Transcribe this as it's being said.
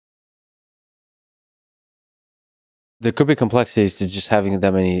There could be complexities to just having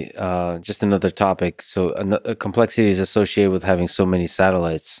that many, just another topic. So complexities associated with having so many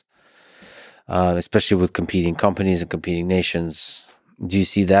satellites, especially with competing companies and competing nations. Do you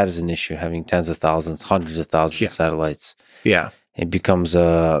see that as an issue, having tens of thousands, hundreds of thousands of satellites? Yeah. It becomes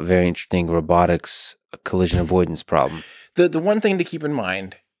a very interesting robotics collision avoidance problem. The one thing to keep in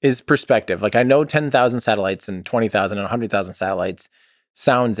mind is perspective. Like, I know 10,000 satellites and 20,000 and 100,000 satellites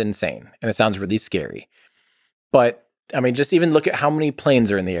sounds insane, and it sounds really scary. But I mean, just even look at how many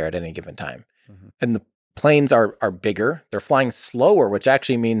planes are in the air at any given time. And the planes are bigger. They're flying slower, which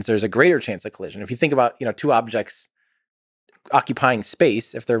actually means there's a greater chance of collision. If you think about, two objects occupying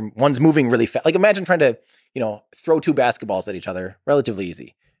space, if one's moving really fast, like imagine trying to, throw two basketballs at each other, relatively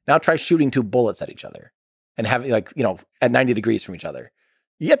easy. Now try shooting two bullets at each other and have at 90 degrees from each other.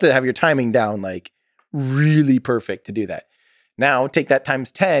 You have to have your timing down like really perfect to do that. Now take that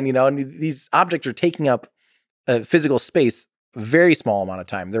times 10, and these objects are taking up a physical space, very small amount of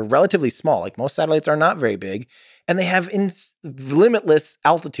time. They're relatively small. Like most satellites are not very big, and they have limitless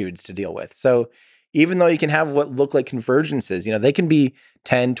altitudes to deal with. So even though you can have what look like convergences, they can be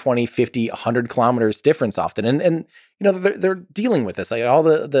 10, 20, 50, 100 kilometers difference often. And they're dealing with this. Like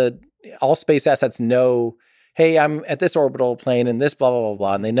all space assets know, hey, I'm at this orbital plane and this blah, blah, blah,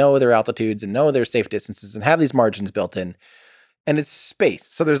 blah. And they know their altitudes and know their safe distances and have these margins built in. And it's space.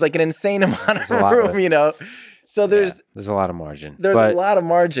 So there's like an insane amount of room, So there's a lot of margin. There's a lot of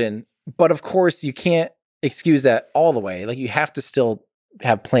margin. But of course, you can't excuse that all the way. Like, you have to still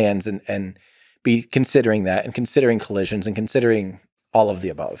have plans and be considering that and considering collisions and considering all of the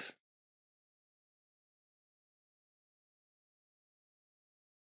above.